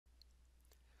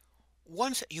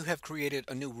Once you have created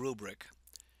a new rubric,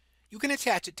 you can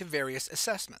attach it to various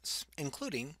assessments,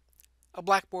 including a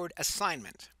Blackboard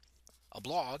assignment, a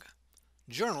blog,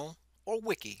 journal, or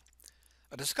wiki,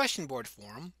 a discussion board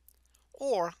forum,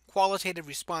 or qualitative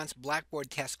response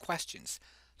Blackboard test questions,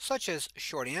 such as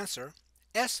short answer,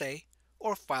 essay,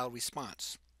 or file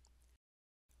response.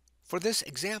 For this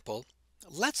example,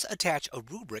 let's attach a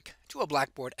rubric to a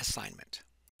Blackboard assignment.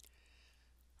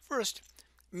 First,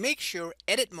 make sure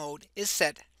Edit Mode is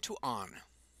set to On.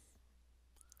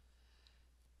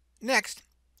 Next,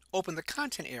 open the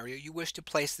content area you wish to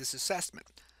place this assessment,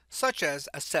 such as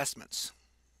Assessments.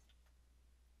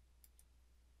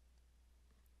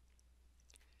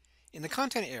 In the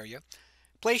content area,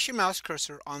 place your mouse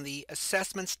cursor on the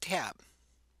Assessments tab.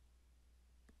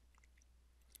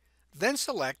 Then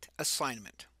select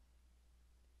Assignment.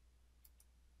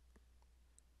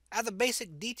 Add the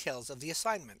basic details of the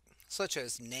assignment, such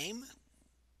as name,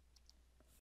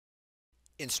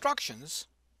 instructions,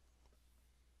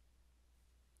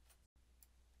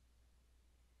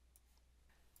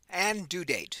 and due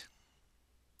date.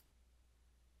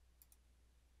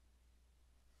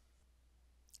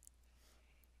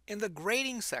 In the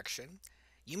grading section,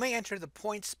 you may enter the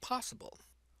points possible,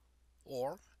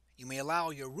 or you may allow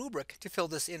your rubric to fill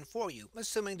this in for you,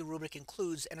 assuming the rubric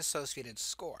includes an associated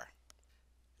score.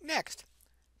 Next,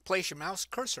 place your mouse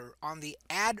cursor on the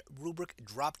Add Rubric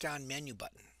drop-down menu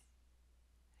button.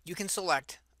 You can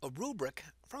select a rubric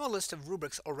from a list of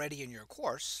rubrics already in your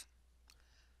course,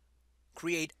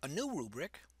 create a new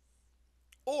rubric,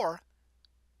 or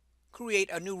create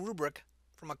a new rubric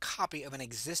from a copy of an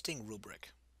existing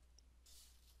rubric.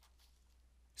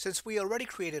 Since we already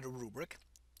created a rubric,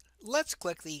 let's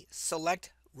click the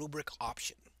Select Rubric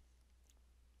option.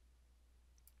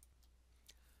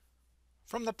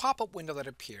 From the pop-up window that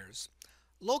appears,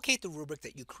 locate the rubric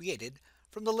that you created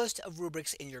from the list of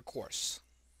rubrics in your course.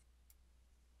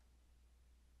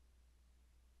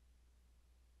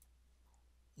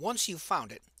 Once you've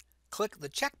found it, click the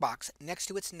checkbox next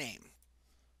to its name.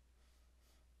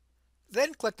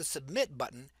 Then click the Submit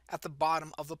button at the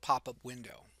bottom of the pop-up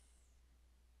window.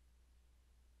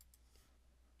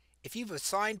 If you've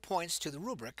assigned points to the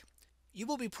rubric, you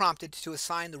will be prompted to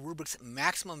assign the rubric's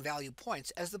maximum value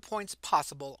points as the points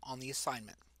possible on the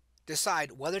assignment.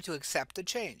 Decide whether to accept the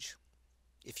change.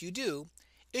 If you do,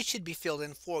 it should be filled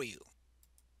in for you.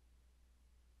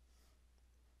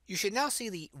 You should now see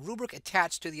the rubric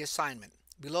attached to the assignment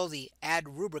below the Add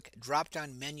Rubric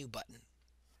drop-down menu button.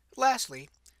 Lastly,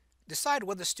 decide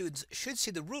whether students should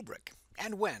see the rubric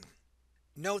and when.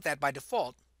 Note that by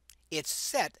default, it's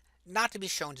set not to be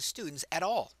shown to students at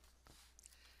all.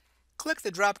 Click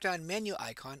the drop-down menu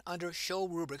icon under Show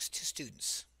Rubrics to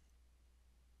Students.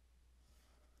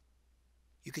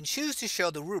 You can choose to show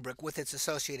the rubric with its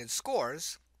associated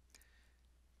scores,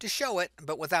 to show it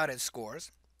but without its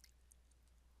scores,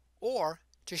 or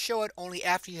to show it only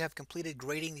after you have completed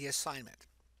grading the assignment.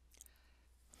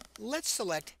 Let's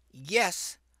select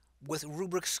Yes with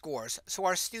rubric scores so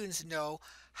our students know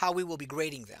how we will be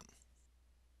grading them.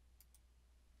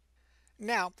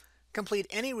 Now, complete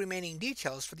any remaining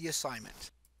details for the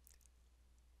assignment.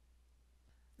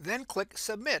 Then click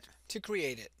Submit to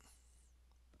create it.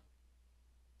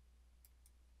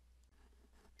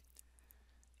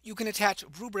 You can attach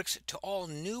rubrics to all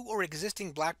new or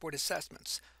existing Blackboard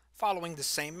assessments following the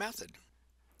same method.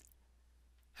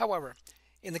 However,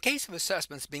 in the case of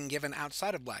assessments being given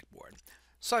outside of Blackboard,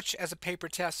 such as a paper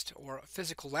test or a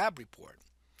physical lab report,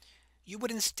 you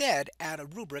would instead add a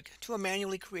rubric to a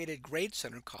manually created Grade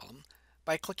Center column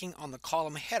by clicking on the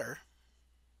column header,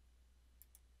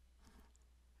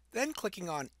 then clicking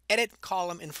on Edit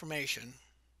Column Information,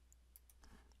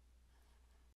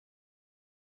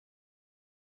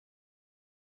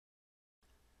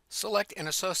 select an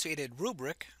associated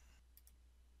rubric,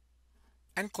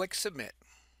 and click Submit.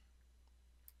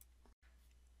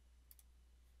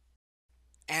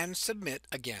 And Submit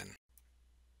again.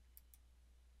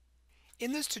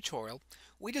 In this tutorial,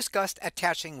 we discussed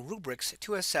attaching rubrics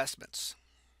to assessments.